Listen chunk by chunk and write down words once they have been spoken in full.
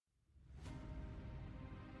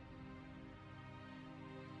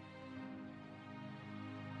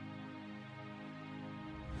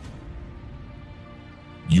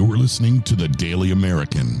You're listening to The Daily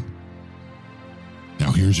American.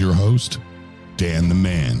 Now here's your host, Dan the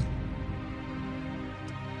Man.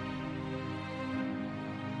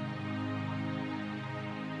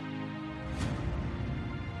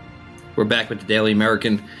 We're back with The Daily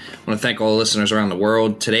American. I want to thank all the listeners around the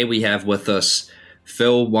world. Today we have with us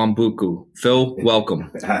Phill Wambuku. Phill, welcome.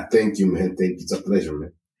 Thank you, man. Thank you. It's a pleasure,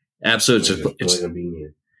 man. Absolutely. It's a pleasure being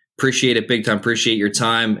here. Appreciate it big time. Appreciate your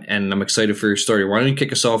time, and I'm excited for your story. Why don't you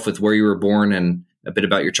kick us off with where you were born and a bit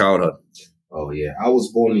about your childhood? Oh, yeah. I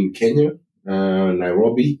was born in Kenya,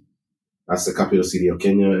 Nairobi. That's the capital city of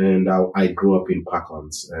Kenya, and I grew up in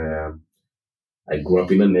Parklands. I grew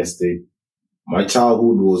up in an estate. My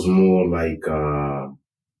childhood was more like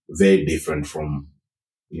very different from,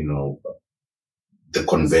 the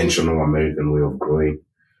conventional American way of growing.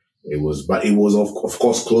 But it was of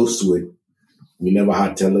course close to it. We never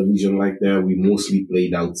had television like that. We mostly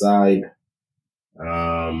played outside.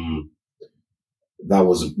 That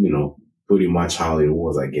was, pretty much how it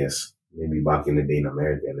was, I guess. Maybe back in the day in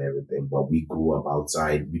America and everything. But we grew up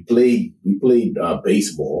outside. We played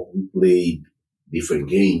baseball. We played different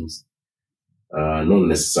games. Not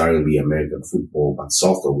necessarily American football, but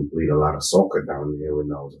soccer. We played a lot of soccer down there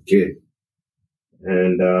when I was a kid.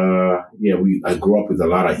 And, I grew up with a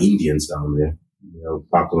lot of Indians down there.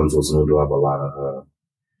 Parklands was known to have a lot of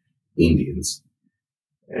Indians.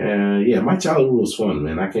 My childhood was fun,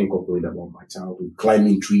 man. I can't complain about my childhood.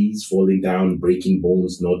 Climbing trees, falling down, breaking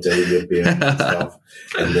bones, not telling your parents and stuff.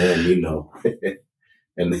 And then,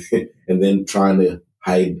 and then trying to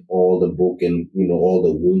hide all the broken, all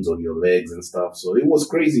the wounds on your legs and stuff. So it was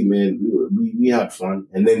crazy, man. We had fun.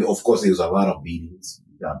 And then, of course, there was a lot of beatings.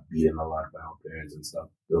 We got beaten a lot by our parents and stuff.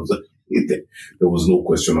 There was no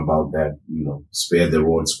question about that, spare the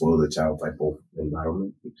rod, spoil the child type of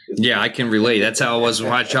environment. Yeah, I can relate. That's how it was with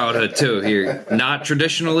my childhood too. Here, not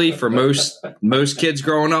traditionally for most kids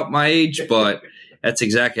growing up my age, but that's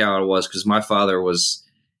exactly how it was because my father was,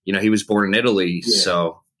 he was born in Italy,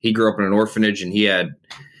 so he grew up in an orphanage and he had,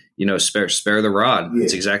 spare the rod. Yeah.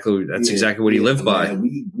 That's exactly what he lived by.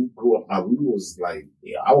 We grew up. We was like,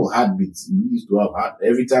 our heartbeats. We used to have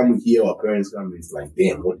every time we hear our parents come, it's like,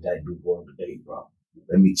 damn, what did I do wrong today, bro?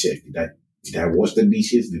 Let me check. Did I wash the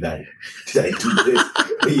dishes? Did I do this?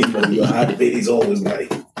 Your heartbeat is always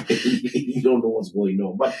like, you don't know what's going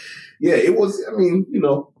on. But yeah, it was.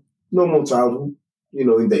 Normal childhood.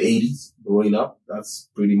 In the 80s, growing up, that's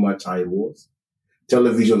pretty much how it was.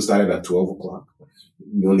 Television started at 12 o'clock.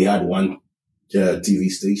 We only had one TV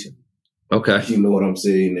station. Okay. You know what I'm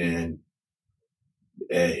saying? And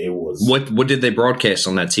it was... What did they broadcast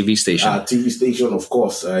on that TV station? TV station, of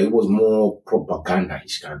course. It was more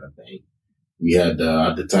propaganda-ish kind of thing. We had,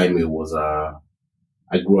 at the time, it was... I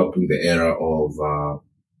grew up in the era of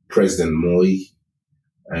President Moi.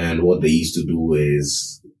 And what they used to do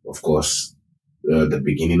is, of course, the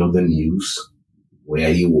beginning of the news,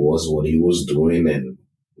 where he was, what he was doing, and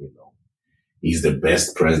he's the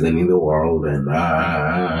best president in the world, and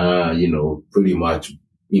pretty much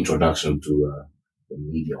introduction to the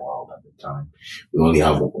media world at the time. We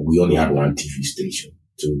only had one TV station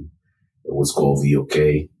too. It was called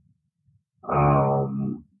VOK.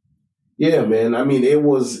 Man. I mean, it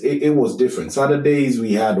was different. Saturdays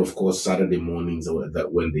we had, of course, Saturday mornings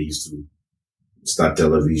that when they used to start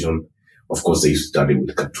television. Of course, they used to start it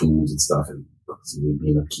with cartoons and stuff. And me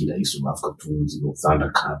being a kid, I used to love cartoons,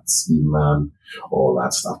 Thundercats, He-Man, all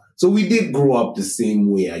that stuff. So we did grow up the same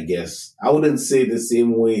way, I guess. I wouldn't say the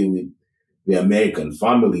same way with the American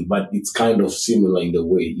family, but it's kind of similar in the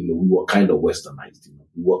way, we were kind of westernized.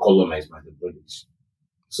 We were colonized by the British.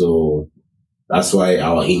 So that's why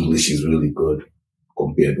our English is really good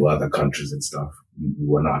compared to other countries and stuff. We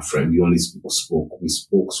were not French. We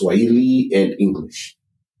spoke Swahili and English.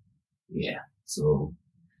 Yeah. So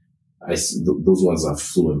those ones are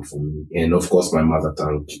fluent for me. And of course, my mother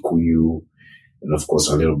tongue, Kikuyu, and of course,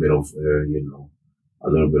 a little bit of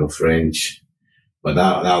French. But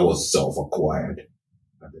that was self-acquired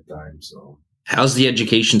at the time. So, how's the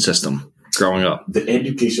education system growing up? The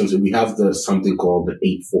education, so we have something called the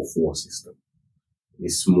 844 system.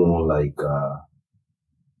 It's more like,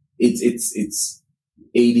 it's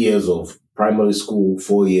 8 years of primary school,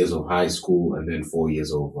 4 years of high school, and then 4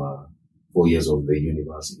 years of the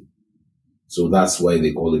university. So that's why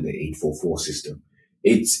they call it the 844 system.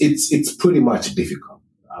 It's pretty much difficult.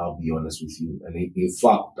 I'll be honest with you. And in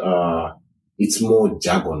fact, it's more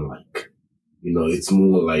jargon-like. It's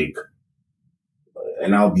more like,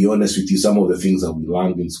 and I'll be honest with you, some of the things that we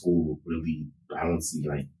learned in school really, I don't see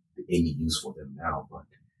like any use for them now, but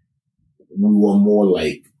we were more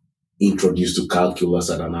like introduced to calculus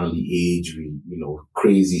at an early age.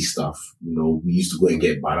 Crazy stuff. We used to go and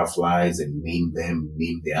get butterflies and name them,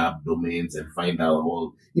 name their abdomens, and find out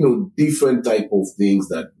all, different type of things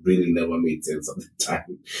that really never made sense at the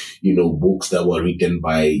time. Books that were written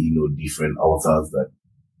by, different authors that,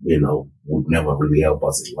 would never really help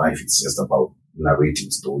us in life. It's just about narrating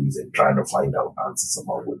stories and trying to find out answers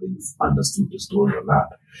about whether you've understood the story or not.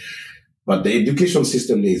 But the education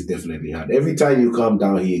system there is definitely hard. Every time you come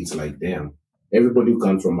down here, it's like, damn, everybody who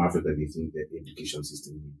comes from Africa, they think that the education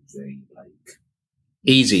system is very,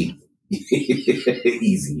 easy.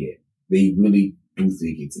 Easy, yeah. They really do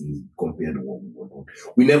think it's easy compared to what we were on.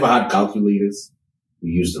 We never had calculators.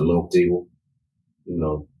 We used the log table,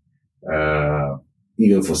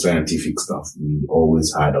 even for scientific stuff, we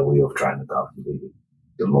always had a way of trying to calculate it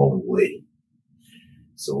the long way.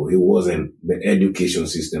 So it wasn't, the education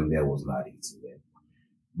system there was not easy there.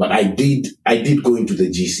 But I did go into the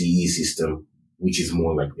GCE system, which is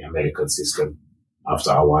more like the American system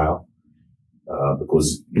after a while.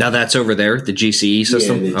 Because now that's over there, the GCE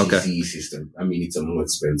system? Yeah, the GCE system. I mean, it's a more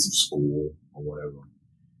expensive school or whatever.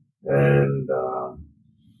 And,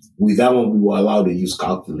 with that one, we were allowed to use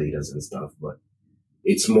calculators and stuff, but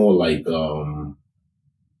it's more like,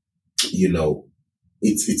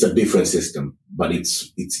 it's a different system, but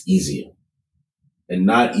it's easier. And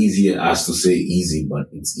not easier as to say easy, but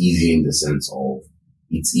it's easier in the sense of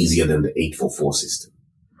it's easier than the 844 system.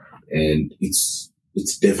 And it's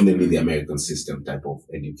definitely the American system type of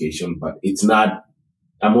education, but it's not,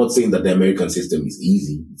 I'm not saying that the American system is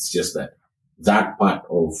easy. It's just that part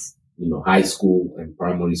of, high school and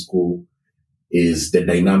primary school is the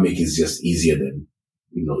dynamic is just easier than,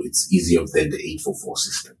 it's easier than the 844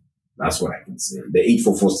 system. That's what I can say. The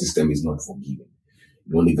 844 system is not forgiving.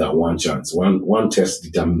 You only got one chance. One test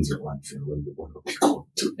determines your life and when you want to go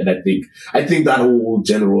to. And I think that whole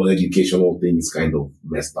general educational thing is kind of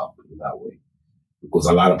messed up in that way. Because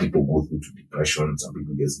a lot of people go through depression, some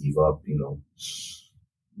people just give up,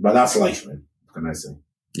 But that's life, man. What can I say?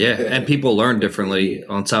 Yeah, and people learn differently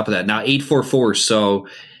on top of that. Now, 844, so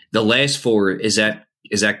the last four, is that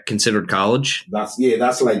considered college? That's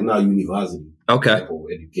like now university. Okay. Type of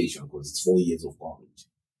education, because it's 4 years of college.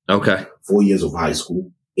 Okay. 4 years of high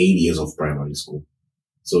school, 8 years of primary school.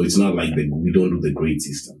 So it's not like we don't do the grade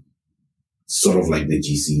system. Sort of like the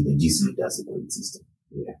GC. The GC does a grade system.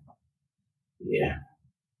 Yeah. Yeah.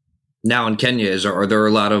 Now in Kenya, are there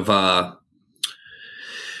a lot of,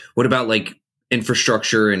 what about like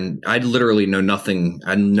infrastructure? And I literally know nothing.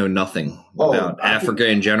 I know nothing about Africa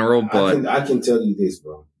in general, but I can tell you this,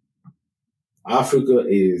 bro. Africa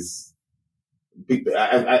is big,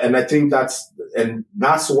 and I think that's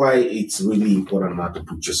why it's really important not to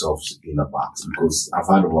put yourself in a box, because I've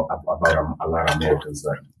heard about a lot of Americans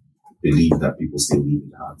that believe that people still live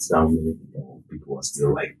in huts down there, people are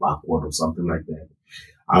still like backward or something like that.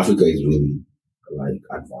 Africa is really like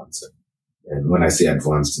advanced. And when I say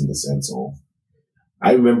advanced in the sense of,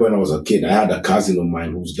 I remember when I was a kid, I had a cousin of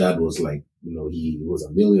mine whose dad was like, he was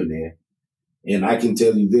a millionaire. And I can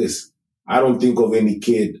tell you this, I don't think of any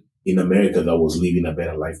kid in America that was living a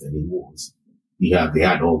better life than he was. They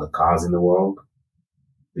had all the cars in the world.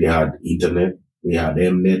 They had internet. They had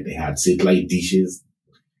Mnet. They had satellite dishes.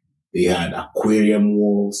 They had aquarium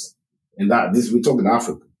walls. And we're talking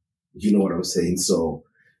Africa. You know what I'm saying? So,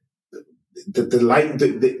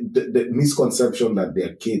 the misconception that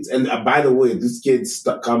they're kids, and by the way, these kids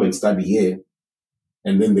come and study here,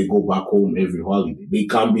 and then they go back home every holiday. They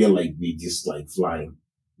come here like they just like flying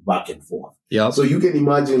back and forth. Yeah. So you can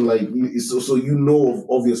imagine so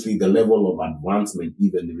obviously the level of advancement,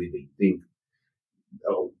 even the way they think.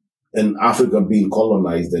 And Africa being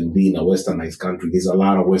colonized and being a westernized country, there's a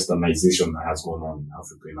lot of westernization that has gone on in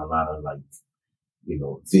Africa, and a lot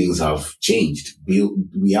of things have changed.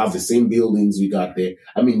 We have the same buildings we got there.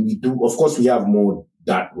 I mean, we do, of course, we have more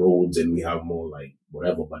dirt roads and we have more like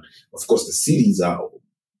whatever, but of course the cities are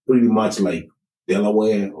pretty much like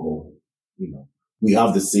Delaware or, we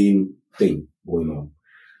have the same thing going on.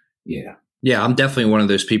 Yeah. Yeah, I'm definitely one of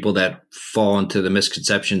those people that fall into the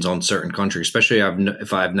misconceptions on certain countries, especially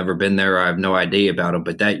if I've never been there, I have no idea about it.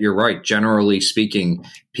 But that you're right. Generally speaking,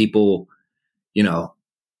 people,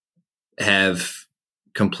 have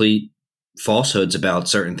complete falsehoods about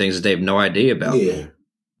certain things that they have no idea about. Yeah.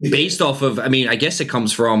 Based off of, I guess it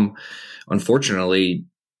comes from, unfortunately,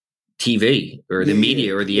 TV or the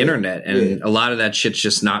media or the internet. And a lot of that shit's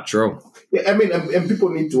just not true. Yeah, and people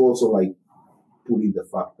need to also like put in the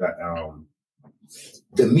fact that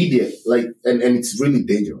the media, like, and it's really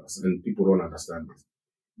dangerous, and people don't understand this.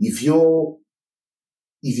 If you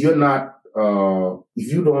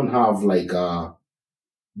don't have like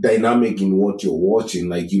dynamic in what you're watching.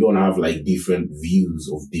 Like, you don't have like different views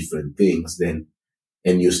of different things then,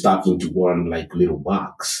 and you're stuck into one like little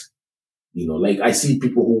box. You know, like I see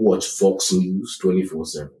people who watch Fox News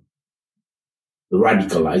 24/7,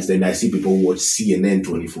 radicalized. And I see people who watch CNN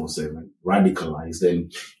 24/7, radicalized. And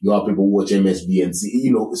you have people who watch MSNBC,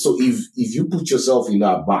 you know. So if you put yourself in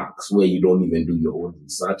that box where you don't even do your own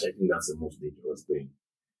research, I think that's the most dangerous thing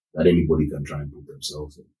that anybody can try and put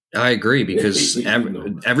themselves in. I agree, because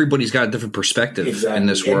everybody's got a different perspective in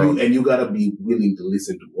this world. And you got to be willing to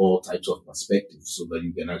listen to all types of perspectives so that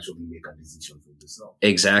you can actually make a decision for yourself.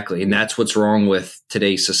 Exactly. And that's what's wrong with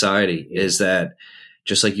today's society, is that,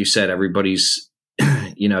 just like you said, everybody's,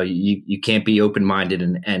 you know, you can't be open-minded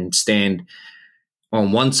and stand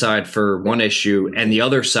on one side for one issue and the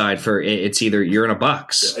other side for it's either you're in a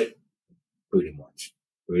box. Pretty much.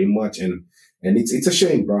 And it's a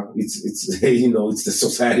shame, bro. It's you know, it's the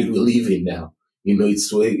society we live in now. You know,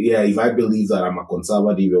 if I believe that I'm a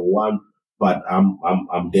conservative at one, but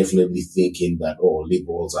I'm definitely thinking that,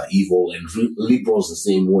 liberals are evil, and liberals the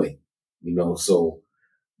same way. You know, so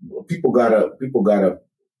people gotta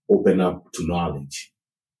open up to knowledge.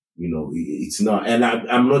 You know, it's not, and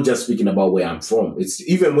I'm not just speaking about where I'm from. It's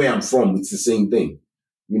even where I'm from, it's the same thing.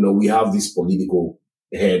 You know, we have these political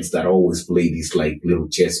heads that always play these like little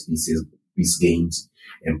chess piece games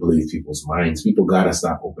and play with people's minds. People gotta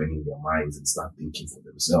start opening their minds and start thinking for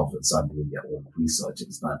themselves and start doing their own research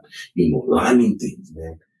and start, you know, learning things,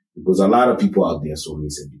 man. Because a lot of people out there are so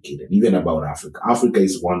miseducated, even about Africa. Africa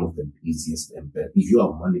is one of the easiest and best. If you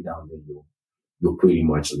have money down there, you're pretty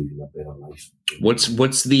much living a better life.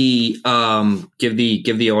 What's the give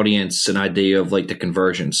the audience an idea of like the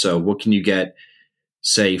conversion? So what can you get,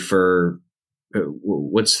 say, for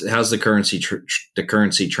how's the currency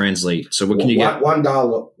translate? So what can you get?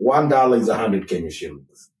 $1 is 100 Kenyan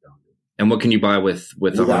shillings. And what can you buy with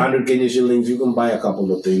 100 Kenyan shillings? You can buy a couple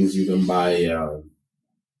of things. You can buy,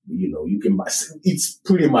 you can buy. It's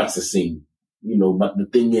pretty much the same, you know. But the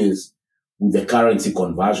thing is, with the currency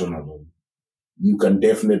conversion alone, you can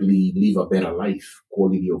definitely live a better life,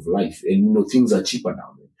 quality of life, and you know things are cheaper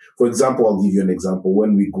down there. For example, I'll give you an example.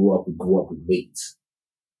 When we grew up with mates.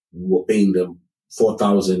 We were paying them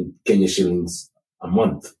 4,000 Kenya shillings a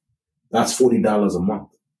month. That's $40 a month.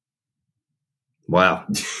 Wow.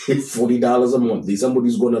 $40 a month.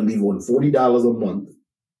 Somebody's going to live on $40 a month.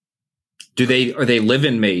 Are they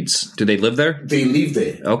live-in maids? Do they live there? They live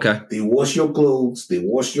there. Okay. They wash your clothes. They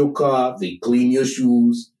wash your car. They clean your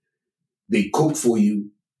shoes. They cook for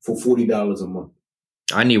you for $40 a month.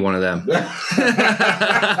 I need one of them.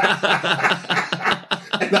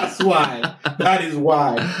 That is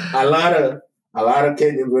why a lot of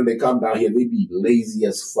Kenyans, when they come down here, they be lazy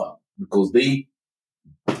as fuck because they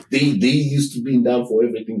used to being down for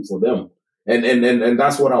everything for them. And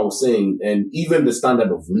that's what I was saying. And even the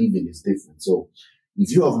standard of living is different. So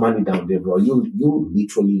if you have money down there, bro, you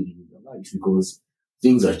literally live your life because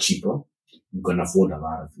things are cheaper. You can afford a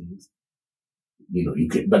lot of things. You know, you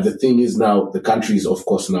can, but the thing is now the country is of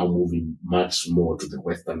course now moving much more to the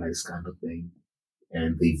westernized kind of thing.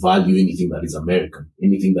 And they value anything that is American.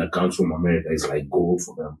 Anything that comes from America is like gold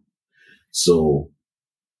for them. So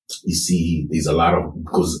you see, there's a lot of,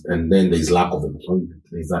 and then there's lack of employment.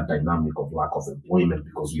 There's that dynamic of lack of employment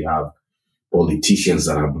because we have politicians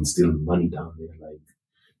that have been stealing money down there. Like,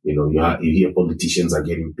 you know, you hear politicians are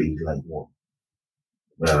getting paid like what,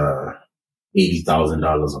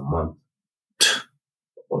 $80,000 a month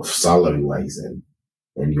of salary wise.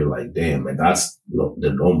 And you're like, damn, and that's not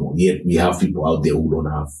the normal. Yet we have people out there who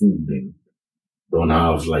don't have food and don't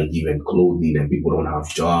have like even clothing, and people don't have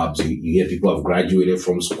jobs. You hear people have graduated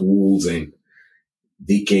from schools and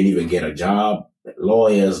they can't even get a job.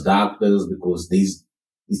 Lawyers, doctors, because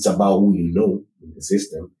it's about who you know in the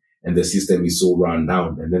system, and the system is so run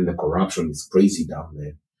down, and then the corruption is crazy down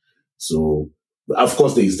there. So, of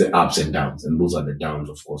course, there's the ups and downs, and those are the downs,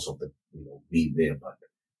 of course, of the being there. But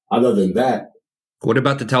other than that. What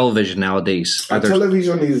about the television nowadays?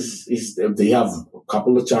 Television is they have a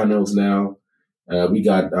couple of channels now. We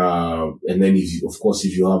got, and then if you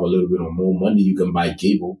have a little bit of more money, you can buy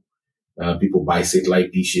cable. People buy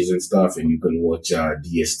satellite dishes and stuff, and you can watch,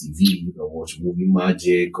 DSTV, you can watch Movie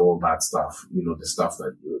Magic, all that stuff. You know, the stuff,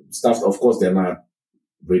 of course, they're not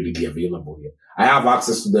readily available here. I have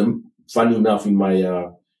access to them, funny enough, in my,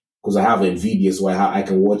 cause I have NVIDIA, so I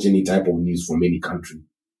can watch any type of news from any country.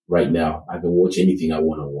 Right now, I can watch anything I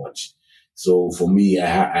want to watch. So for me,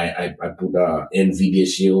 I put NVIDIA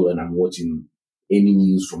Shield and I'm watching any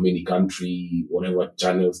news from any country, whatever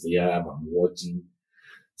channels they have, I'm watching.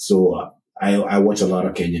 So I watch a lot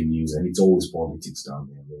of Kenyan news, and it's always politics down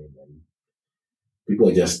there, man. People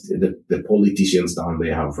are just, the politicians down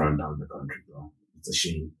there have run down the country, bro. It's a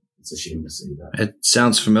shame. It's a shame to say that. It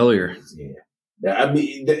sounds familiar. Yeah. I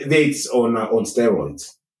mean, it's on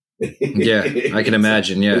steroids. Yeah, I can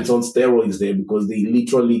imagine. Yeah. It's on steroids there because they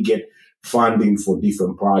literally get funding for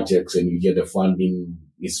different projects, and you get the funding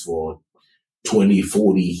is for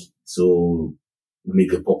 2040. So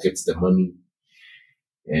nigga pockets the money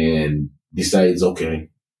and decides, okay,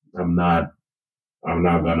 I'm not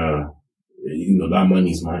gonna, that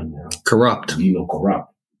money's mine now. Corrupt.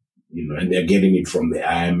 Corrupt. And they're getting it from the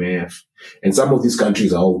IMF. And some of these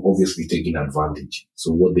countries are obviously taking advantage.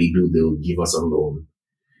 So what they do, they'll give us a loan,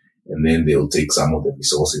 and then they'll take some of the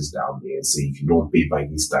resources down there and say, if you don't pay by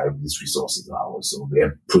this time, this resource is ours. So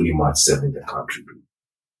they're pretty much selling the country to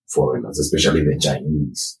foreigners, especially the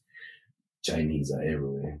Chinese. Chinese are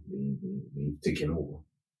everywhere. They've taken over.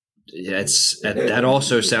 Yeah, that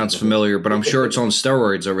also sounds familiar, but I'm sure it's on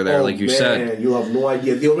steroids over there, like you said. You have no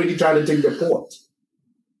idea. They're already trying to take the port.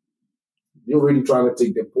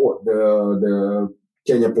 The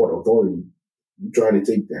Kenya Port Authority. They're trying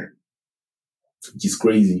to take that, which is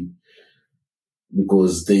crazy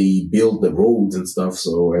because they build the roads and stuff.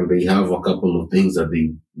 So, and they have a couple of things that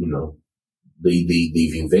they've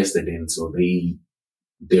invested in. So they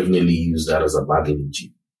definitely use that as a bargaining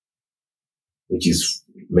chip, which is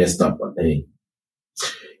messed up. But hey,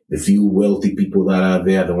 the few wealthy people that are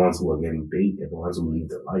there are the ones who are getting paid. They're the ones who live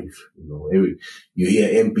the life. You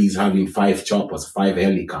hear MPs having 5 choppers, 5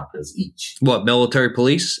 helicopters each. What, military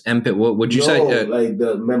police? MP? What would you say? Like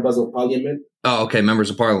the members of parliament. Oh, okay, members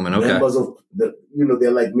of parliament. Okay, members of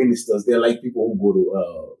they're like ministers. They're like people who go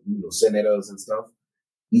to senators and stuff.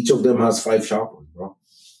 Each of them has 5 choppers, bro.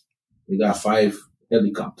 They got 5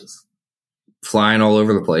 helicopters flying all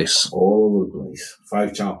over the place.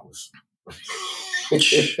 5 choppers.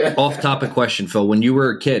 Off topic question, Phil. When you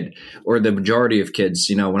were a kid, or the majority of kids,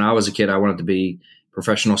 when I was a kid, I wanted to be a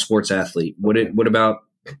professional sports athlete. What about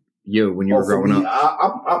you when you were growing up?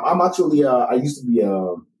 I'm actually I used to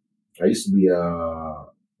be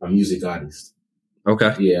a music artist.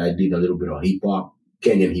 Okay. Yeah, I did a little bit of hip hop,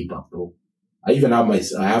 Kenyan hip hop though. I even have I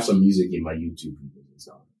have some music in my YouTube videos and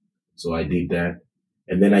stuff. So I did that.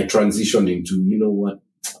 And then I transitioned into,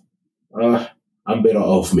 I'm better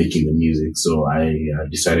off making the music. So I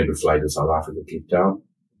decided to fly to South Africa, Cape Town.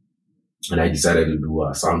 And I decided to do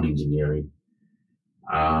sound engineering.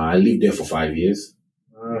 I lived there for 5 years.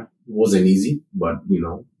 It wasn't easy, but,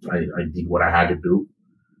 I did what I had to do.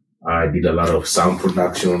 I did a lot of sound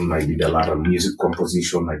production. I did a lot of music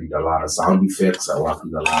composition. I did a lot of sound effects. I worked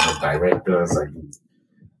with a lot of directors.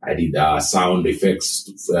 I did sound effects,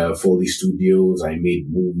 Foley Studios. I made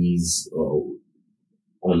movies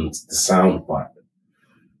on the sound part.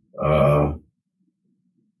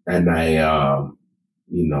 And I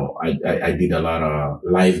did a lot of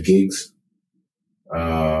live gigs.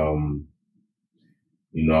 I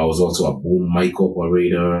was also a boom mic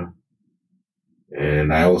operator.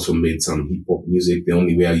 And I also made some hip hop music. The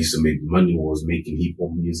only way I used to make money was making hip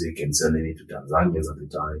hop music and selling it to Tanzanians at the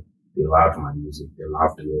time. They loved my music. They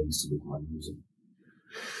loved the way I used to make my music.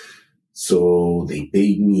 So they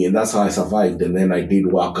paid me, and that's how I survived. And then I did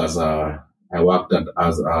work as a waiter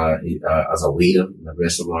in a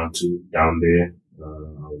restaurant too down there.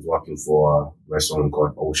 I was working for a restaurant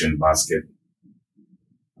called Ocean Basket.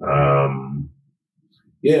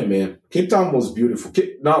 Yeah, man. Cape Town was beautiful.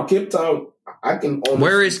 Cape Town, I can honestly...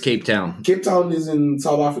 Where is Cape Town? Cape Town is in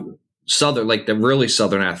South Africa. Southern, like the really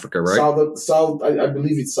southern Africa, right? South. I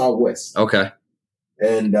believe it's southwest. Okay.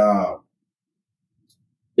 And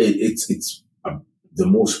it's the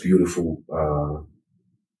most beautiful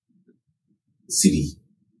city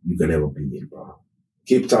you can ever be in, bro.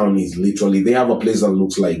 Cape Town is literally, they have a place that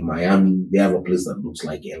looks like Miami. They have a place that looks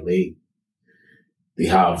like LA. They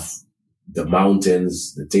have the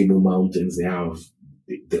mountains, the Table Mountains.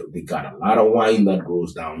 They got a lot of wine that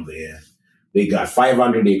grows down there. They got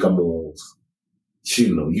 500-acre malls.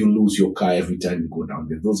 You lose your car every time you go down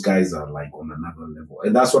there. Those guys are like on another level.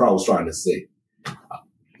 And that's what I was trying to say.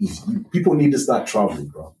 People need to start traveling,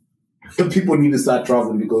 bro. People need to start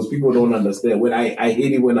traveling because people don't understand. When I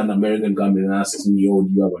hate it when an American comes and asks me, "Oh,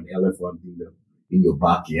 do you have an elephant in your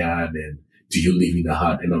backyard? And do you live in a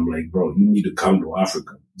hut?" And I'm like, bro, you need to come to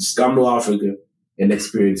Africa. Just come to Africa and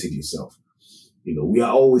experience it yourself. We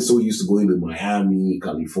are always so used to going to Miami,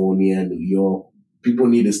 California, New York. People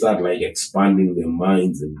need to start like expanding their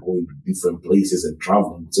minds and going to different places and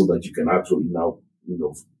traveling so that you can actually now,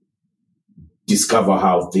 discover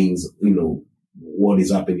how things, what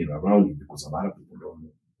is happening around you, because a lot of people don't know.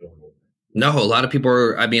 No, a lot of people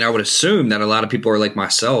are, I would assume that a lot of people are like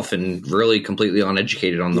myself and really completely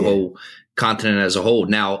uneducated on the whole continent as a whole.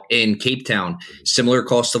 Now in Cape Town, similar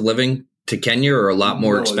cost of living to Kenya or a lot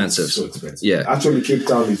more expensive? It's so expensive. Yeah. Actually, Cape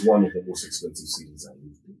Town is one of the most expensive cities I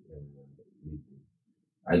lived in.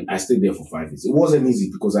 I stayed there for 5 years. It wasn't easy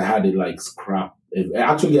because I had it like scrap.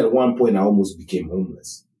 Actually, at one point, I almost became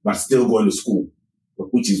homeless, but still going to school,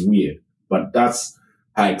 which is weird. But that's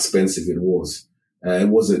how expensive it was. It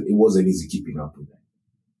wasn't easy keeping up with that.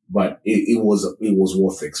 But it was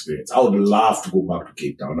worth the experience. I would love to go back to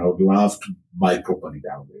Cape Town. I would love to buy property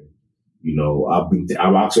down there. You know,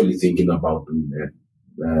 I'm actually thinking about doing that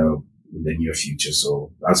in the near future.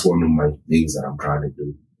 So that's one of my things that I'm trying to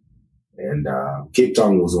do. And Cape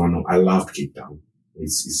Town was I loved Cape Town.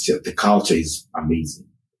 It's just, the culture is amazing.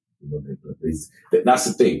 You know, that's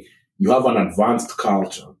the thing. You have an advanced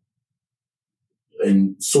culture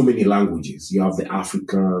in so many languages. You have the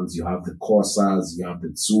Africans, you have the Xhosas, you have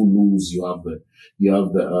the Zulus, you have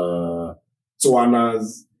the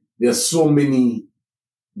Tswanas. There's so many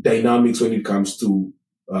dynamics when it comes to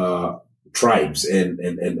tribes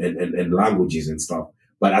and languages and stuff.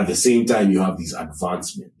 But at the same time, you have this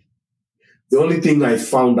advancement. The only thing I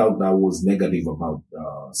found out that was negative about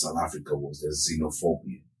South Africa was the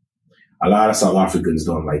xenophobia. A lot of South Africans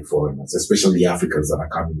don't like foreigners, especially Africans that are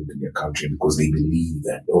coming into their country because they believe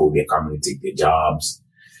that, they're coming to take their jobs.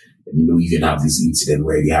 And, you even have this incident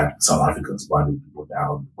where you had South Africans burning people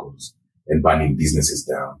down and burning businesses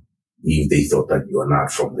down if they thought that you are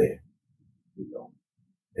not from there,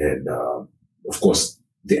 And, of course,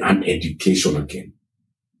 the uneducation again,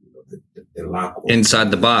 the lack of inside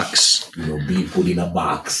the box, being put in a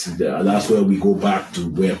box. That's where we go back to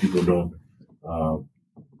where people don't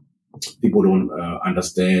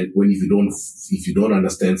understand. If you don't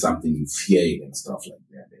understand something, you fear it and stuff like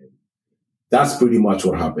that. And that's pretty much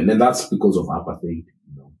what happened, and that's because of apartheid.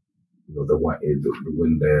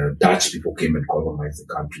 When the Dutch people came and colonized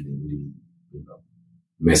the country, they really,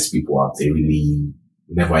 messed people up. They really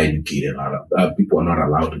never educated. People are not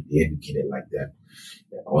allowed to be educated like that.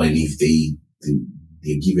 Or if they're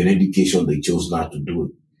given education, they chose not to do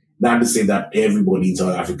it. Not to say that everybody in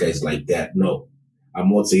South Africa is like that. No, I'm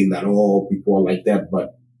not saying that all people are like that,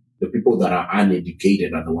 but the people that are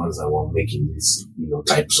uneducated are the ones that were making these,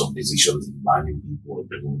 types of decisions and banning people and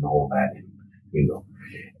doing all that. And,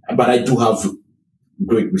 but I do have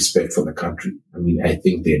great respect for the country. I mean, I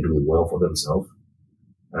think they're doing well for themselves.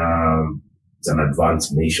 It's an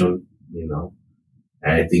advanced nation, and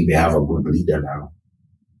I think they have a good leader now.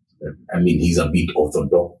 I mean, he's a bit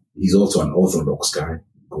orthodox. He's also an orthodox guy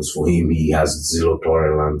because for him, he has zero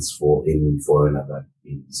tolerance for any foreigner that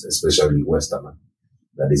is, especially Westerner,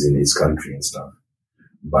 that is in his country and stuff.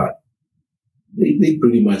 But they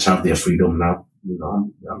pretty much have their freedom now.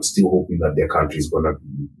 I'm still hoping that their country is going to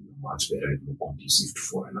be much better and more conducive to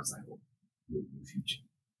foreigners, I hope, in the future.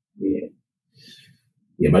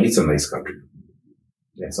 Yeah, but it's a nice country.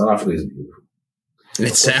 Yeah, South Africa is beautiful.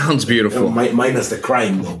 It sounds beautiful. Minus the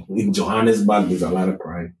crime, though. In Johannesburg, there's a lot of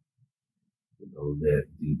crime. The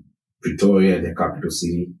Pretoria, the capital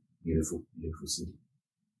city, beautiful, beautiful city.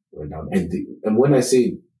 Went down. And when I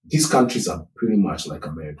say these countries are pretty much like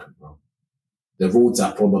America, bro. The roads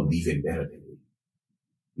are probably even better than it.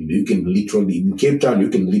 You can literally, in Cape Town, you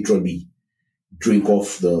can literally drink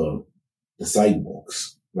off the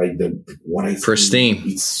sidewalks. Like what I pristine.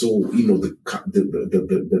 It's so, the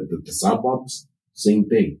suburbs, same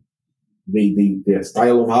thing. Their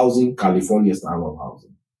style of housing, California style of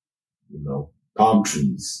housing. Palm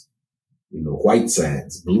trees, white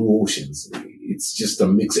sands, blue oceans. It's just a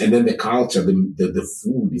mix. And then the culture, the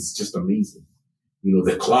food is just amazing.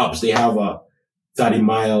 The clubs, they have a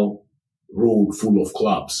 30-mile road full of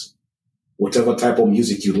clubs. Whatever type of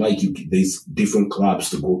music you like, there's different clubs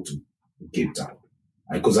to go to in Cape Town.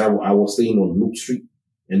 Because I was staying on Loop Street,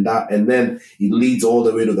 and then it leads all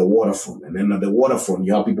the way to the waterfront. And then at the waterfront,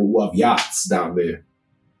 you have people who have yachts down there,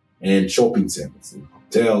 and shopping centers and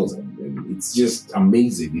hotels, and it's just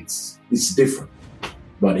amazing. It's different,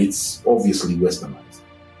 but it's obviously westernized.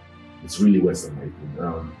 It's really westernized.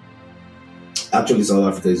 Actually, South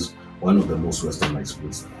Africa is one of the most westernized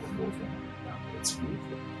places I know. It's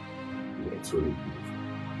beautiful. Yeah, it's really beautiful.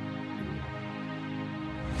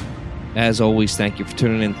 As always, thank you for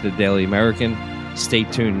tuning into the Daily American. Stay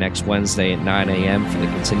tuned next Wednesday at 9 a.m. for the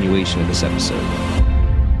continuation of this episode.